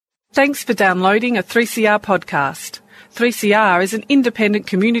Thanks for downloading a 3CR podcast. 3CR is an independent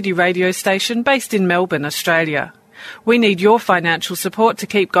community radio station based in Melbourne, Australia. We need your financial support to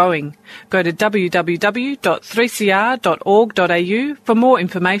keep going. Go to www.3cr.org.au for more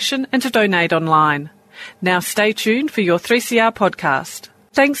information and to donate online. Now stay tuned for your 3CR podcast.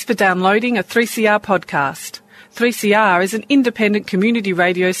 Thanks for downloading a 3CR podcast. 3CR is an independent community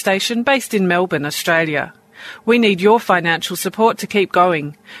radio station based in Melbourne, Australia. We need your financial support to keep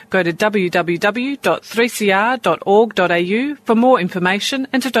going. Go to www.3cr.org.au for more information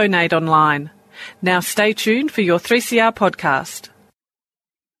and to donate online. Now stay tuned for your 3CR podcast.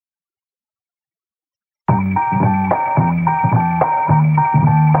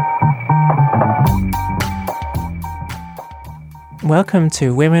 Welcome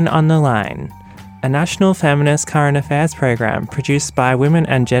to Women on the Line, a national feminist current affairs program produced by women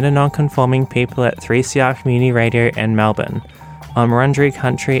and gender non-conforming people at 3CR Community Radio in Melbourne, on Wurundjeri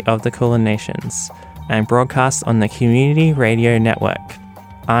country of the Kulin Nations, and broadcast on the Community Radio Network.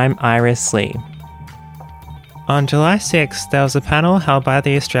 I'm Iris Lee. On July 6th, there was a panel held by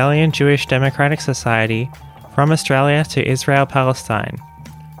the Australian Jewish Democratic Society From Australia to Israel-Palestine,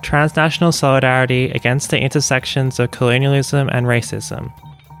 Transnational Solidarity Against the Intersections of Colonialism and Racism,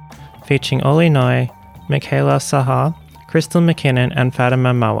 featuring Oli Noy, Michaela Sahar, Crystal McKinnon and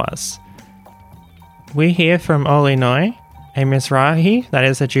Fatima Mawaz. We hear from Oli Noy, a Mizrahi, that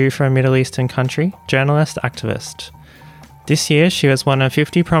is a Jew from a Middle Eastern country, journalist, activist. This year she was one of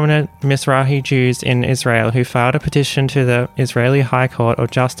 50 prominent Mizrahi Jews in Israel who filed a petition to the Israeli High Court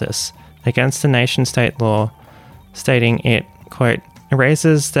of Justice against the nation-state law, stating it, quote,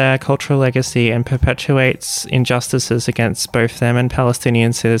 erases their cultural legacy and perpetuates injustices against both them and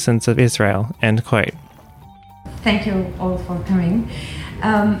Palestinian citizens of Israel, end quote. Thank you all for coming.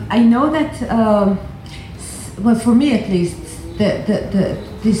 I know that, well, for me at least,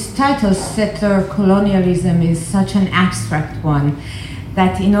 this title, settler colonialism, is such an abstract one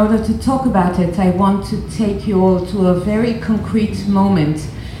that in order to talk about it, I want to take you all to a very concrete moment.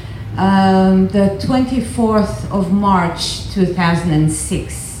 The 24th of March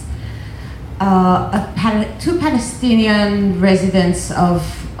 2006, two Palestinian residents of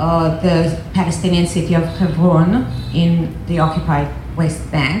the Palestinian city of Hebron in the occupied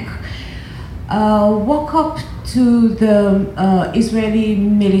West Bank woke up to the Israeli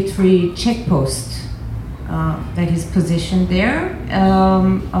military checkpost that is positioned there,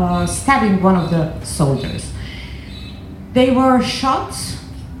 stabbing one of the soldiers. They were shot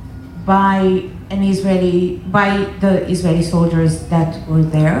by the Israeli soldiers that were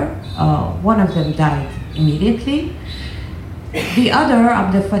there. One of them died immediately. The other,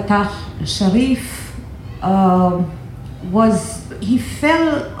 Abdel Fattah Sharif, he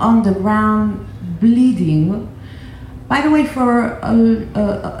fell on the ground bleeding, by the way, for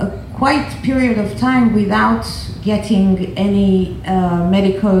a quite period of time without getting any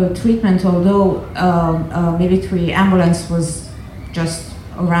medical treatment, although a military ambulance was just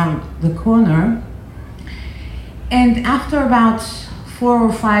around the corner. And after about 4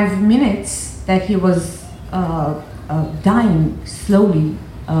 or 5 minutes that he was dying slowly,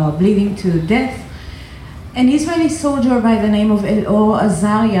 bleeding to death, an Israeli soldier by the name of Elor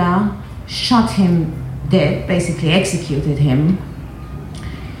Azaria shot him dead, basically executed him.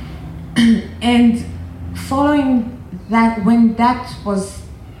 And following that, when that was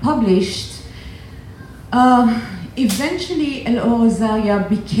published, eventually Elor Azaria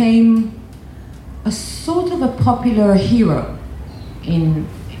became a sort of a popular hero in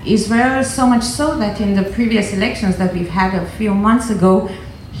Israel, so much so that in the previous elections that we've had a few months ago,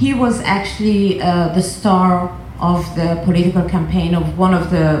 he was actually the star of the political campaign of one of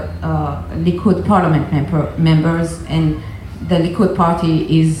the Likud parliament members, and the Likud party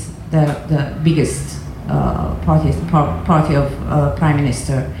is the biggest party of Prime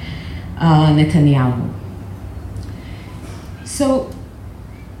Minister Netanyahu. So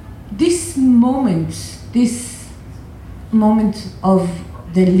this moment of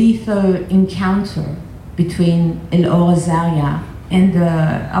the lethal encounter between Elor Azaria and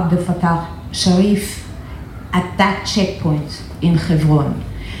Abdel Fattah Sharif at that checkpoint in Hebron,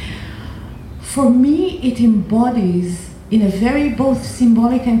 for me it embodies in a very both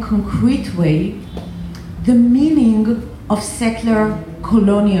symbolic and concrete way the meaning of settler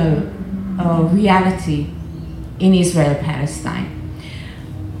colonial reality in Israel-Palestine.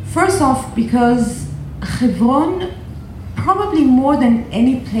 First off, because Hebron, probably more than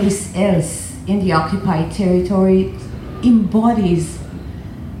any place else in the occupied territory, embodies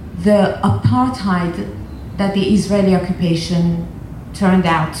the apartheid that the Israeli occupation turned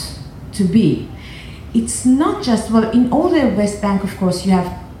out to be. It's not just, well, in all the West Bank, of course, you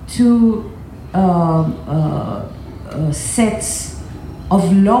have two sets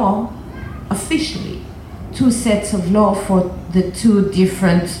of law officially, two sets of law for the two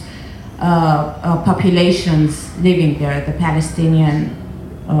different populations living there, the Palestinian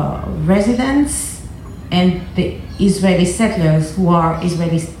residents and the Israeli settlers who are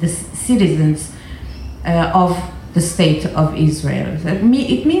Israeli citizens of the state of Israel.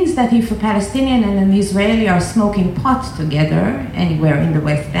 It means that if a Palestinian and an Israeli are smoking pot together anywhere in the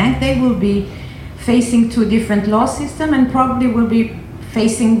West Bank, they will be facing two different law systems and probably will be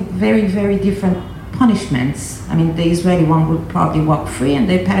facing very, very different punishments. I mean, the Israeli one will probably walk free and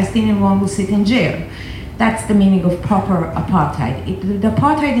the Palestinian one will sit in jail. That's the meaning of proper apartheid. The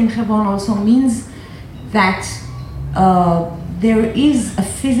apartheid in Hebron also means that there is a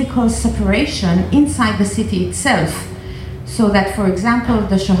physical separation inside the city itself. So that, for example,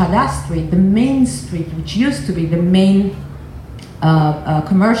 the Shohada Street, the main street, which used to be the main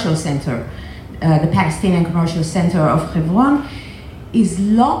commercial center, the Palestinian commercial center of Hebron, is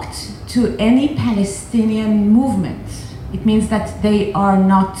locked to any Palestinian movement. It means that they are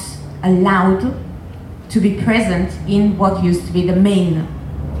not allowed to be present in what used to be the main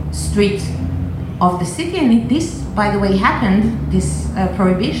street of the city. And this, by the way, happened, this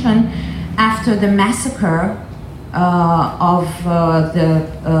prohibition, after the massacre of the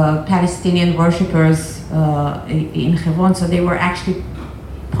Palestinian worshippers in Hebron. So they were actually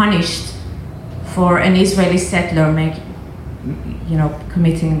punished for an Israeli settler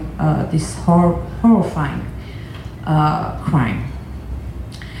committing this horrifying crime.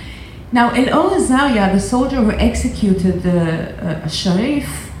 Now, Elor Azaria, the soldier who executed the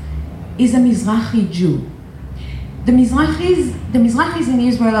Sharif, is a Mizrahi Jew. The Mizrahis in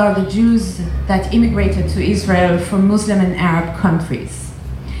Israel are the Jews that immigrated to Israel from Muslim and Arab countries.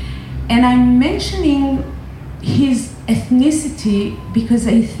 And I'm mentioning his ethnicity because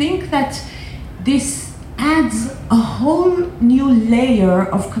I think that this adds a whole new layer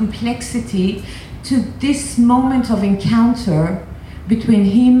of complexity to this moment of encounter between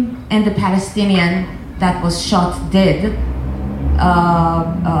him and the Palestinian that was shot dead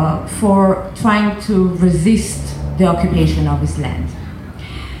for trying to resist the occupation of his land.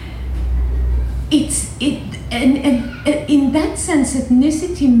 And in that sense,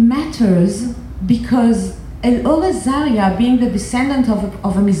 ethnicity matters because Elor Azaria, being the descendant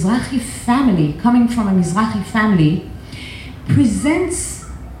of a Mizrahi family, coming from a Mizrahi family, presents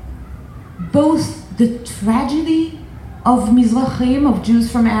both the tragedy of Mizrahim, of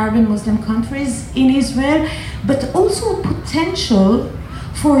Jews from Arab and Muslim countries in Israel, but also a potential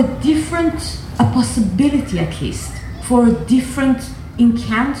for a possibility at least, for a different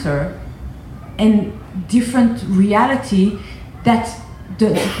encounter and different reality that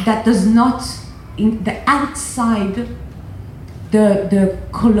does not, in the outside the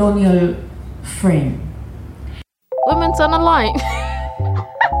colonial frame. Women's on the line.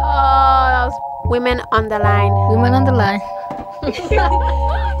 Oh, that was women on the line. Women on the line.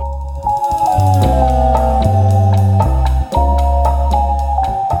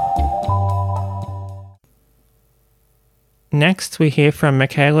 Next, we hear from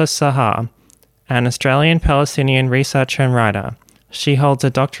Michaela Sahar, an Australian-Palestinian researcher and writer. She holds a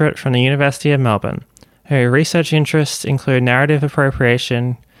doctorate from the University of Melbourne. Her research interests include narrative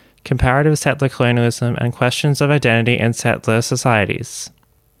appropriation, comparative settler colonialism, and questions of identity in settler societies.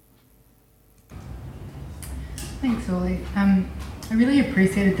 Thanks, Ollie. I really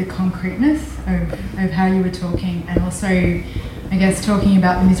appreciated the concreteness of how you were talking, and also, I guess, talking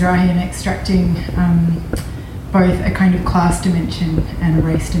about the Mizrahi and extracting both a kind of class dimension and a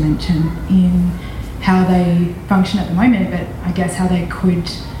race dimension in how they function at the moment, but I guess how they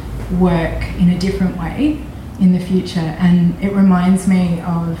could work in a different way in the future. And it reminds me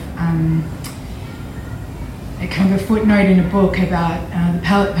of a kind of a footnote in a book about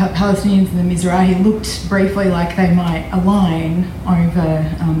the Palestinians and the Mizrahi looked briefly like they might align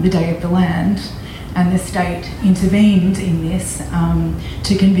over the Day of the Land, and the state intervened in this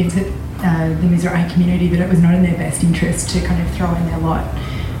to convince the Mizrahi community that it was not in their best interest to kind of throw in their lot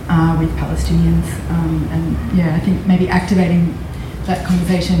with Palestinians. And yeah, I think maybe activating that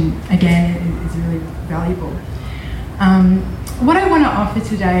conversation again is really valuable. What I want to offer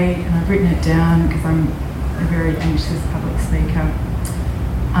today, and I've written it down because I'm a very anxious public speaker,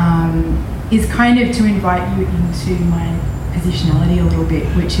 is kind of to invite you into my positionality a little bit,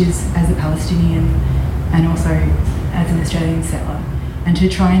 which is as a Palestinian and also as an Australian settler, and to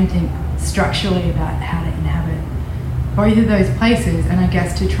try and think structurally about how to inhabit both of those places, and I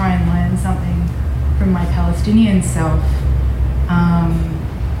guess to try and learn something from my Palestinian self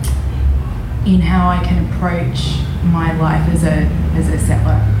in how I can approach my life as a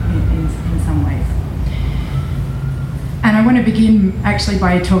settler to begin actually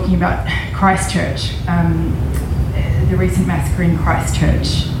by talking about Christchurch, the recent massacre in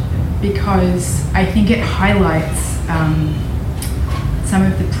Christchurch, because I think it highlights some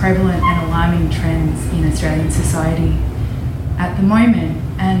of the prevalent and alarming trends in Australian society at the moment,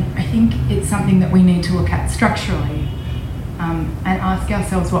 and I think it's something that we need to look at structurally and ask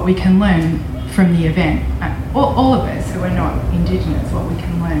ourselves what we can learn from the event. All of us who are not Indigenous, what we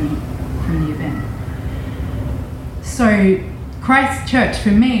can learn from the event. So Christchurch,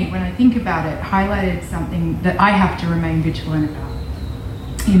 for me, when I think about it, highlighted something that I have to remain vigilant about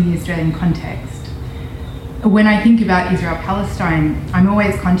in the Australian context. When I think about Israel-Palestine, I'm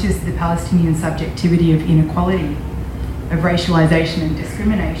always conscious of the Palestinian subjectivity of inequality, of racialisation and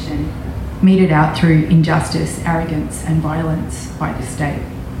discrimination, meted out through injustice, arrogance and violence by the state.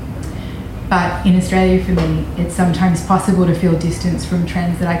 But in Australia, for me, it's sometimes possible to feel distance from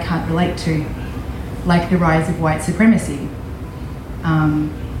trends that I can't relate to, like the rise of white supremacy,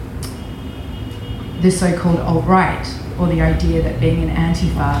 the so-called alt-right, or the idea that being an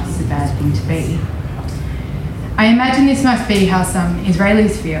Antifa is a bad thing to be. I imagine this must be how some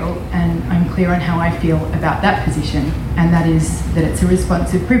Israelis feel, and I'm clear on how I feel about that position, and that is that it's a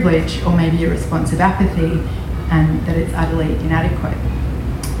response of privilege, or maybe a response of apathy, and that it's utterly inadequate.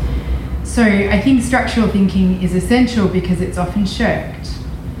 So I think structural thinking is essential because it's often shirked,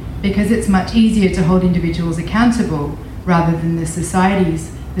 because it's much easier to hold individuals accountable rather than the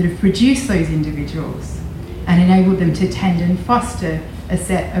societies that have produced those individuals and enabled them to tend and foster a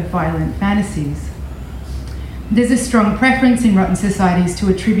set of violent fantasies. There's a strong preference in rotten societies to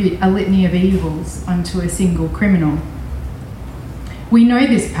attribute a litany of evils onto a single criminal. We know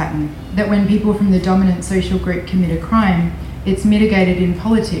this pattern, that when people from the dominant social group commit a crime, it's mitigated in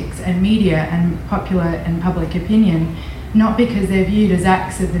politics and media and popular and public opinion, not because they're viewed as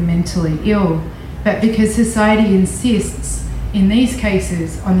acts of the mentally ill, but because society insists, in these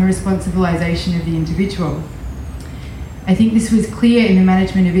cases, on the responsibilisation of the individual. I think this was clear in the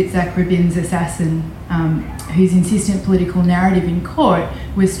management of Itzhak Rabin's assassin, whose insistent political narrative in court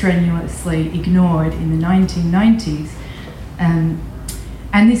was strenuously ignored in the 1990s.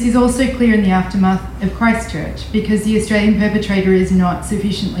 And this is also clear in the aftermath of Christchurch, because the Australian perpetrator is not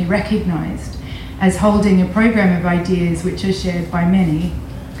sufficiently recognised as holding a program of ideas which are shared by many,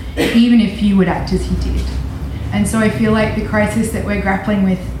 even if few would act as he did. And so I feel like the crisis that we're grappling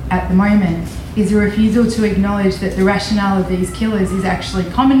with at the moment is a refusal to acknowledge that the rationale of these killers is actually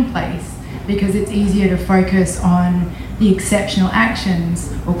commonplace, because it's easier to focus on the exceptional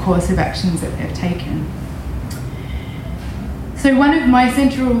actions or course of actions that they've taken. So one of my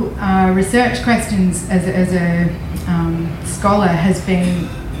central research questions as a scholar has been,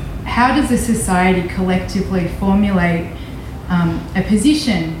 how does a society collectively formulate a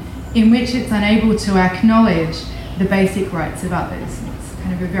position in which it's unable to acknowledge the basic rights of others? It's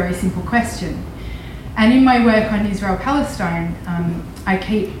kind of a very simple question. And in my work on Israel-Palestine, I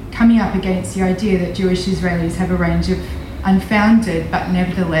keep coming up against the idea that Jewish Israelis have a range of unfounded but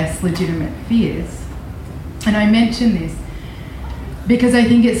nevertheless legitimate fears. And I mention this because I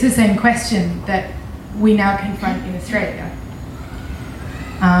think it's the same question that we now confront in Australia,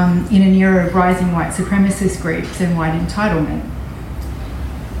 in an era of rising white supremacist groups and white entitlement.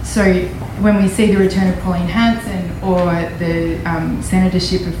 So when we see the return of Pauline Hanson or the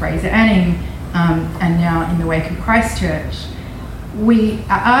senatorship of Fraser Anning, and now in the wake of Christchurch, we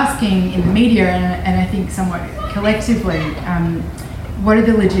are asking in the media, and I think somewhat collectively, what are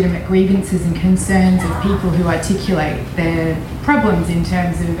the legitimate grievances and concerns of people who articulate their problems in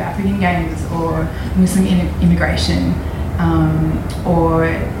terms of African gains or Muslim immigration, or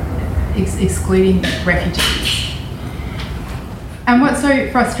excluding refugees. And what's so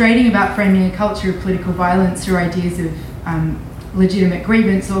frustrating about framing a culture of political violence through ideas of legitimate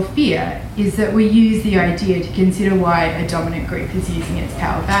grievance or fear is that we use the idea to consider why a dominant group is using its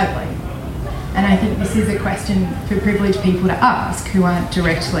power badly. And I think this is a question for privileged people to ask who aren't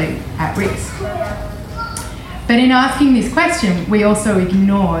directly at risk. But in asking this question, we also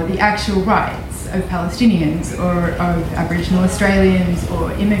ignore the actual rights of Palestinians or of Aboriginal Australians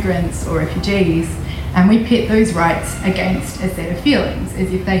or immigrants or refugees, and we pit those rights against a set of feelings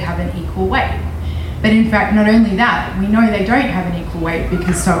as if they have an equal weight. But in fact, not only that, we know they don't have an equal weight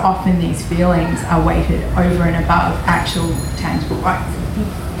because so often these feelings are weighted over and above actual tangible rights.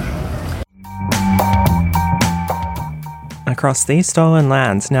 Across these stolen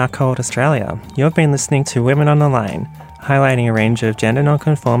lands now called Australia, you've been listening to Women on the Line, highlighting a range of gender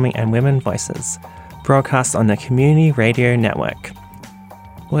non-conforming and women voices, broadcast on the Community Radio Network.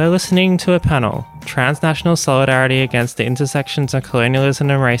 We're listening to a panel, Transnational Solidarity Against the Intersections of Colonialism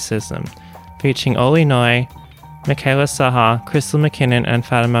and Racism, featuring Oli Noi, Michaela Saha, Crystal McKinnon and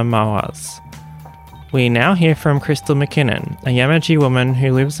Fatima Mawaz. We now hear from Crystal McKinnon, a Yamatji woman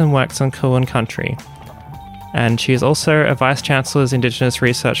who lives and works on Kulin country. And she is also a Vice-Chancellor's Indigenous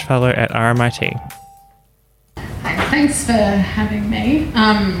Research Fellow at RMIT. Hi, thanks for having me.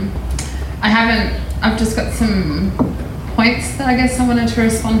 I've just got some points that I guess I wanted to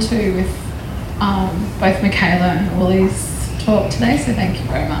respond to with both Michaela and Ollie's talk today, so thank you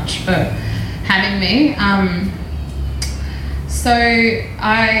very much for having me. So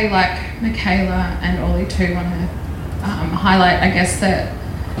I, like Michaela and Ollie too, want to highlight, I guess, that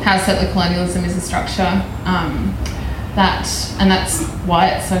how settler colonialism is a structure that's why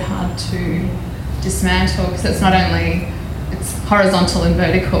it's so hard to dismantle, because it's not only, it's horizontal and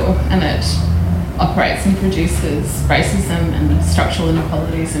vertical, and it operates and produces racism and structural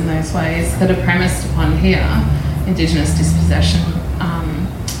inequalities in those ways that are premised upon here, Indigenous dispossession,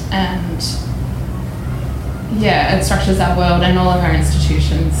 and it structures our world and all of our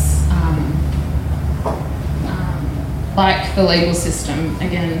institutions, like the legal system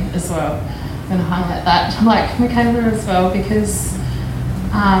again as well. I'm going to highlight that, like Michaela as well, because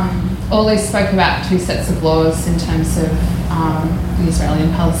Ollie spoke about two sets of laws in terms of the Israeli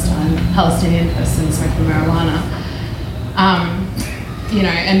and Palestinian person smoking marijuana.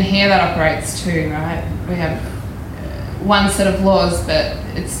 And here that operates too, right? We have one set of laws, but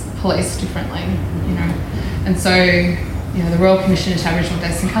it's policed differently, And so, the Royal Commission into Aboriginal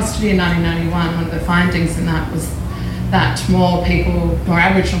Deaths in Custody in 1991, one of the findings in that was that more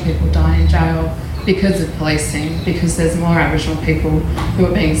Aboriginal people die in jail because of policing, because there's more Aboriginal people who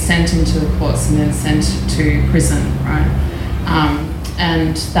are being sent into the courts and then sent to prison, right?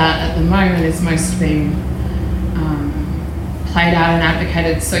 And that at the moment is most being played out and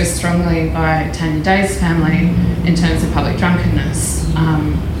advocated so strongly by Tanya Day's family in terms of public drunkenness,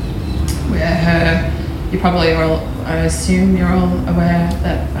 where you probably all, I assume you're all aware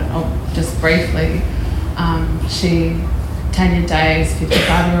that, but I'll just briefly, Tanya Day is a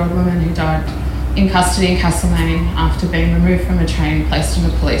 55-year-old woman who died in custody in Castlemaine after being removed from a train, placed in a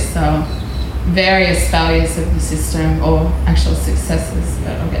police cell. Various failures of the system, or actual successes,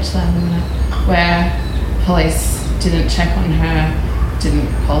 but I'll get to that in a minute, where police didn't check on her, didn't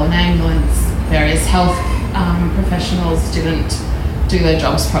call an ambulance, various health professionals didn't do their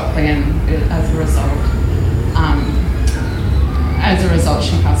jobs properly, and as a result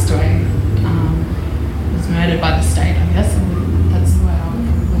she passed away. Was murdered by the state, I guess, and that's the way I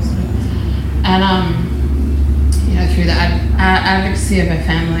would put it. And through the advocacy of her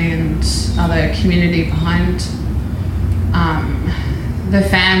family and other community behind the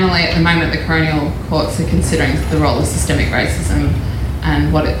family, at the moment the coronial courts are considering the role of systemic racism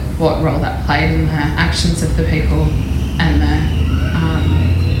and what role that played in the actions of the people and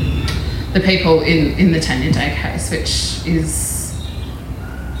the people in the Tanya Day case, which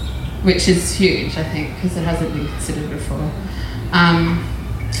is huge, I think, because it hasn't been considered before.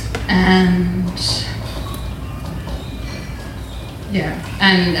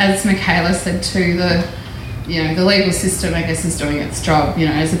 And as Michaela said too, the legal system, I guess, is doing its job.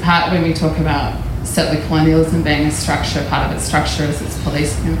 As a part, when we talk about settler colonialism being a structure, part of its structure is its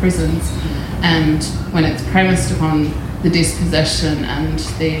policing and prisons, and when it's premised upon the dispossession and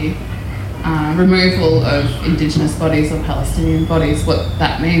the removal of Indigenous bodies or Palestinian bodies, what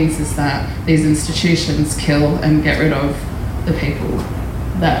that means is that these institutions kill and get rid of the people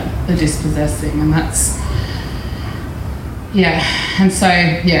that they're dispossessing, and that's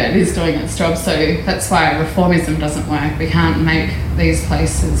it is doing its job. So that's why reformism doesn't work. We can't make these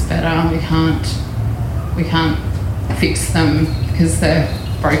places better. We can't fix them because they're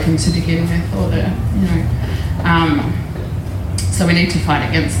broken to begin with, or so we need to fight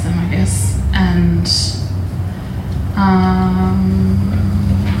against them, I guess. And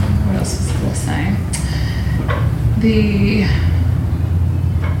what else was I going to say? The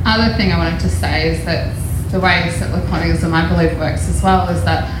other thing I wanted to say is that the way settler colonialism, I believe, works as well is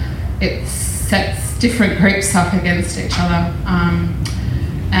that it sets different groups up against each other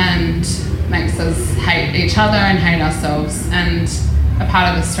and makes us hate each other and hate ourselves. And a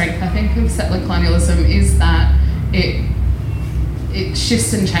part of the strength, I think, of settler colonialism is that it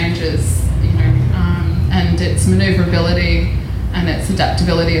shifts and changes, and its manoeuvrability and its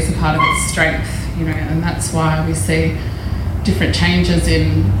adaptability is a part of its strength, and that's why we see different changes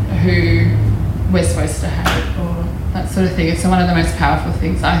in who we're supposed to hate or that sort of thing. And so one of the most powerful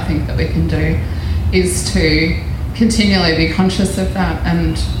things I think that we can do is to continually be conscious of that,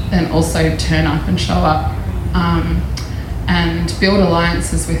 and then also turn up and show up and build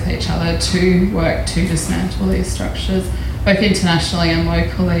alliances with each other to work to dismantle these structures, both internationally and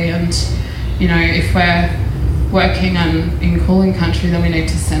locally. And if we're working in Kulin country, then we need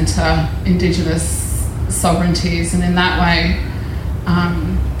to centre Indigenous sovereignties, and in that way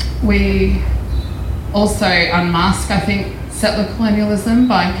we also unmask, I think, settler colonialism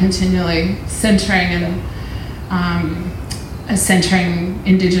by continually centering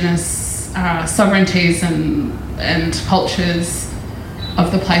Indigenous sovereignties and cultures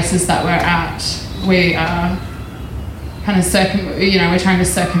of the places that we're at. We are kind of we're trying to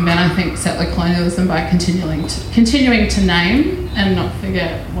circumvent, I think, settler colonialism by continuing to name and not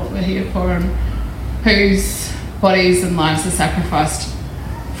forget what we're here for and whose bodies and lives are sacrificed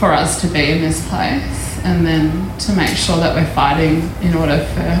for us to be in this place, and then to make sure that we're fighting in order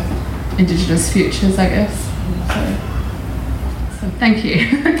for Indigenous futures, I guess. So thank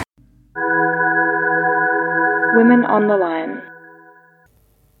you. Women on the Line.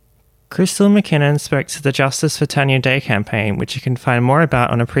 Crystal McKinnon spoke to the Justice for Tanya Day campaign, which you can find more about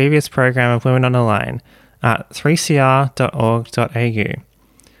on a previous program of Women on the Line at 3cr.org.au.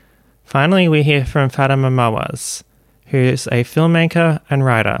 Finally, we hear from Fatima Mawaz, who is a filmmaker and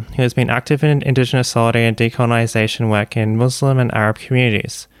writer who has been active in Indigenous solidarity and decolonisation work in Muslim and Arab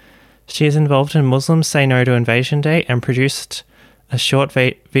communities. She is involved in Muslims Say No to Invasion Day and produced a short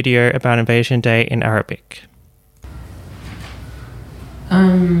video about Invasion Day in Arabic.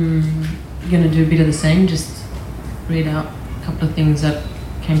 I'm going to do a bit of the same, just read out a couple of things that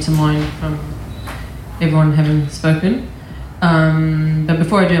came to mind from everyone having spoken. But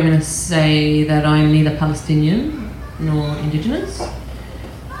before I do, I'm going to say that I'm neither Palestinian nor Indigenous.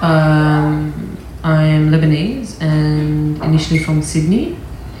 I am Lebanese and initially from Sydney.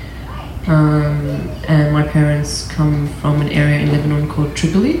 And my parents come from an area in Lebanon called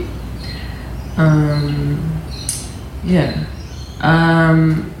Tripoli.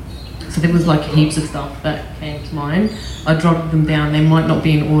 So there was like heaps of stuff that came to mind. I jotted them down, they might not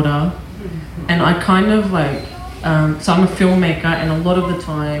be in order. And I kind of like, so I'm a filmmaker, and a lot of the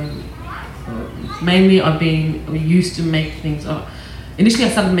time, mainly we used to make things up. Initially I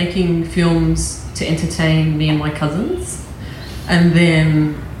started making films to entertain me and my cousins. And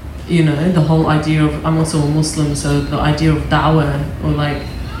then, you know, the whole idea of, I'm also a Muslim, so the idea of da'wah, or like,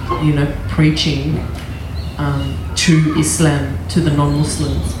 you know, preaching to Islam to the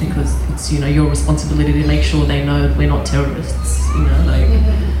non-Muslims, because it's, you know, your responsibility to make sure they know we're not terrorists, you know, like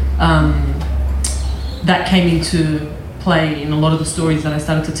that came into play in a lot of the stories that I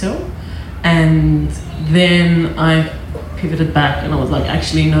started to tell. And then I pivoted back and I was like,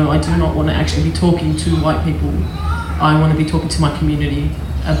 actually no, I do not want to actually be talking to white people. I want to be talking to my community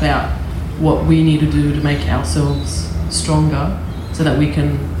about what we need to do to make ourselves stronger, so that we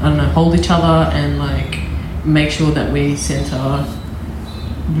can, I don't know, hold each other and like make sure that we center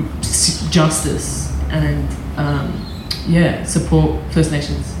justice and support First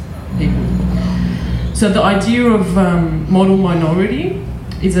Nations people. So the idea of model minority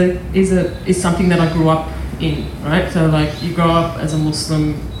is something that I grew up in, right? So like you grow up as a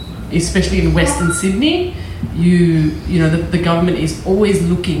Muslim, especially in Western Sydney, you know the government is always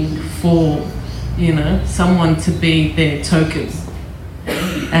looking for, you know, someone to be their token,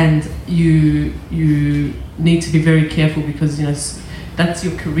 and you need to be very careful, because, you know, that's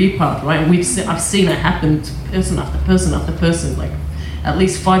your career path, right? And I've seen it happen to person after person after person, like at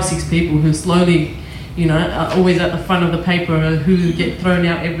least 5-6 people who slowly, you know, are always at the front of the paper, who get thrown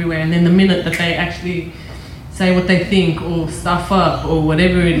out everywhere, and then the minute that they actually say what they think or stuff up or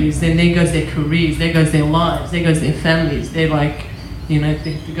whatever it is, then there goes their careers, there goes their lives, there goes their families. They're like, you know,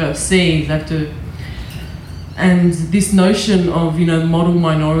 they have to go overseas, they have to. And this notion of, you know, model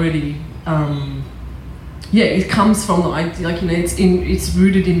minority, it comes from the idea, like, you know, it's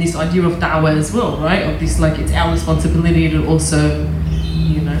rooted in this idea of da'wah as well, right? Of this, like, it's our responsibility to also,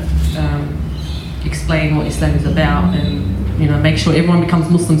 you know, explain what Islam is about, and, you know, make sure everyone becomes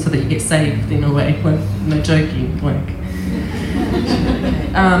Muslim so that you get saved in a way. Like, no joking, like.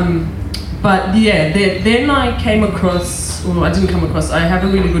 But yeah, then I came across, or I didn't come across, I have a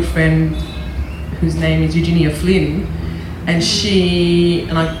really good friend whose name is Eugenia Flynn, and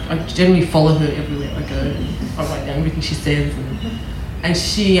I generally follow her everywhere I go. I write down everything she says, and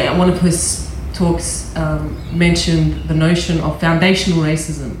she, at one of her talks, mentioned the notion of foundational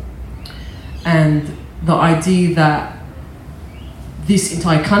racism, and the idea that this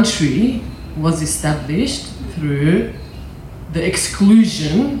entire country was established through the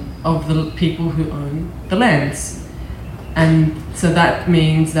exclusion of the people who own the lands. And so that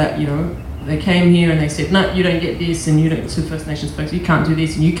means that, you know, they came here and they said, no, you don't get this, and you don't, to First Nations folks, you can't do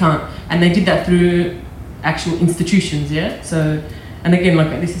this, and you can't, and they did that through actual institutions, yeah? So, and again, like,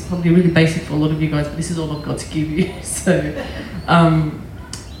 this is probably really basic for a lot of you guys, but this is all I've got to give you. So,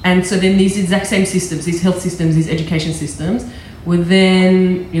 And so then these exact same systems, these health systems, these education systems, were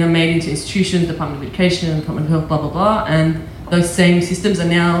then made into institutions, Department of Education, Department of Health, blah, blah, blah, and those same systems are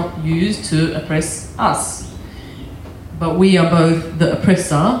now used to oppress us. But we are both the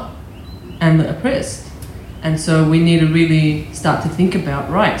oppressor and the oppressed. And so we need to really start to think about,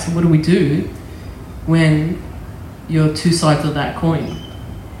 right, so what do we do when you're two sides of that coin?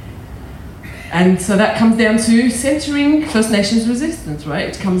 And so that comes down to centering First Nations resistance, right?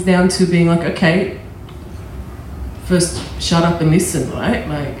 It comes down to being like, okay, first shut up and listen, right?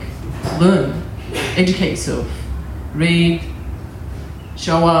 Like, learn, educate yourself, read,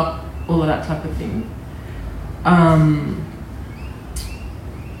 show up, all of that type of thing.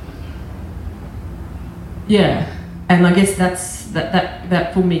 Yeah, and I guess that's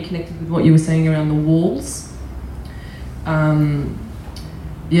that for me connected with what you were saying around the walls.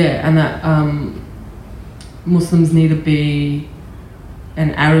 Yeah, and that Muslims need to be,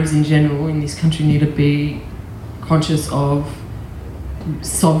 and Arabs in general in this country need to be conscious of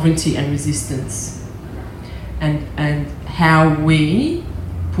sovereignty and resistance, and how we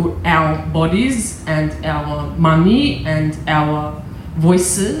put our bodies and our money and our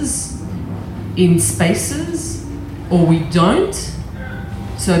voices in spaces, or we don't,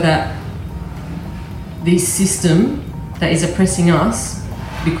 so that this system that is oppressing us,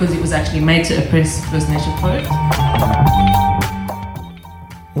 because it was actually made to oppress First Nation folk.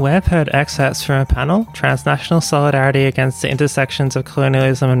 We've heard excerpts from a panel, Transnational Solidarity Against the Intersections of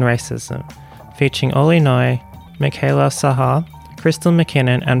Colonialism and Racism, featuring Oli Noi, Michaela Sahar, Crystal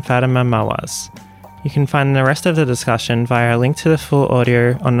McKinnon and Fatima Mawaz. You can find the rest of the discussion via a link to the full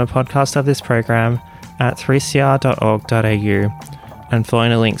audio on the podcast of this program at 3cr.org.au and following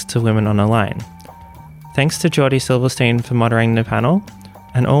the links to Women on the Line. Thanks to Geordie Silverstein for moderating the panel,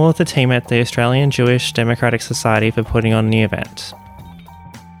 and all of the team at the Australian Jewish Democratic Society for putting on the event.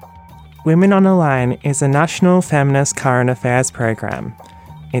 Women on the Line is a national feminist current affairs program.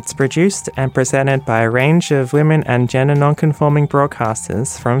 It's produced and presented by a range of women and gender non-conforming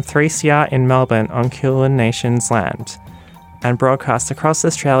broadcasters from 3CR in Melbourne on Kulin Nation's land, and broadcast across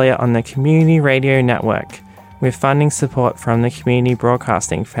Australia on the Community Radio Network, with funding support from the Community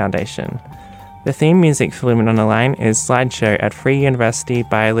Broadcasting Foundation. The theme music for Women on the Line is Slideshow at Free University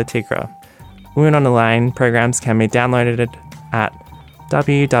by Latigra. Women on the Line programs can be downloaded at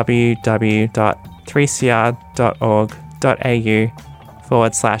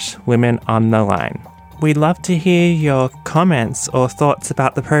www.3cr.org.au/Women on the Line. We'd love to hear your comments or thoughts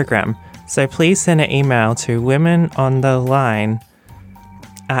about the program, so please send an email to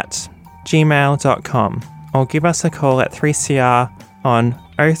womenontheline@gmail.com or give us a call at 3CR on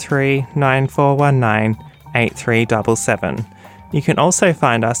 03 9419 8377. You can also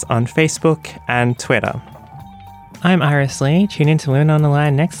find us on Facebook and Twitter. I'm Iris Lee. Tune in to Women on the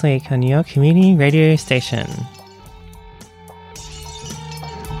Line next week on your community radio station.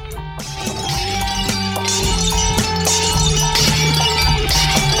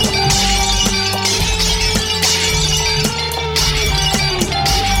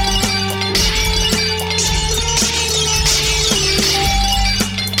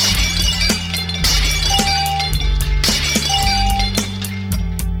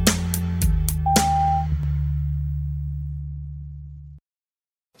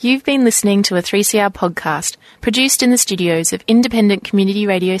 You've been listening to a 3CR podcast produced in the studios of independent community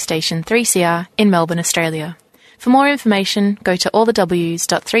radio station 3CR in Melbourne, Australia. For more information, go to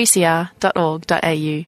allthews.3cr.org.au.